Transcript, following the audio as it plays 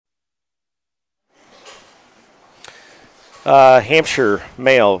Hampshire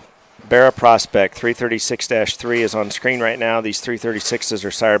male, Barra Prospect 336-3 is on screen right now. These 336s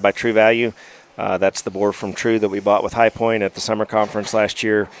are sired by True Value. That's the boar from True that we bought with High Point at the summer conference last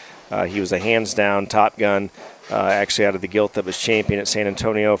year. He was a hands-down top gun, actually out of the gilt that was champion at San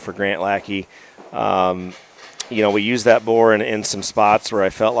Antonio for Grant Lackey. We used that boar in some spots where I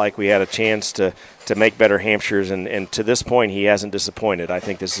felt like we had a chance to make better Hampshires, and to this point, he hasn't disappointed. I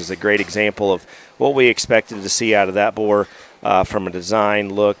think this is a great example of what we expected to see out of that boar from a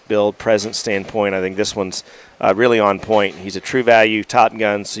design, look, build, presence standpoint. I think this one's really on point. He's a True Value top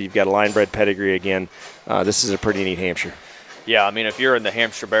gun, so you've got a line-bred pedigree again. This is a pretty neat Hampshire. Yeah, I mean, if you're in the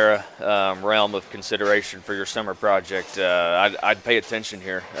Hampshire Barra realm of consideration for your summer project, I'd pay attention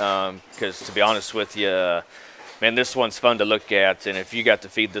here because, to be honest with you, man, this one's fun to look at, and if you got to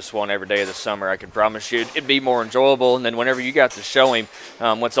feed this one every day of the summer, I can promise you it'd be more enjoyable. And then whenever you got to show him,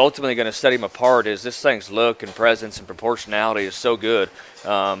 what's ultimately going to set him apart is this thing's look and presence and proportionality is so good.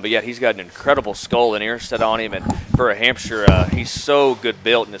 But yet he's got an incredible skull and ear set on him, and for a Hampshire, he's so good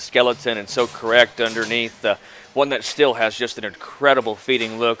built in the skeleton and so correct underneath. One that still has just an incredible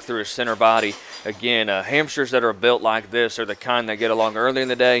feeding look through his center body. Again, Hampshires that are built like this are the kind that get along early in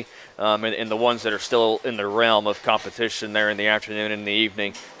the day, and the ones that are still in the realm of competition there in the afternoon and in the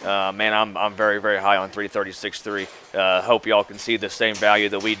evening. Man, I'm very, very high on 336.3. Hope y'all can see the same value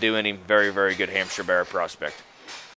that we do in him. Very, very good Hampshire Barra prospect.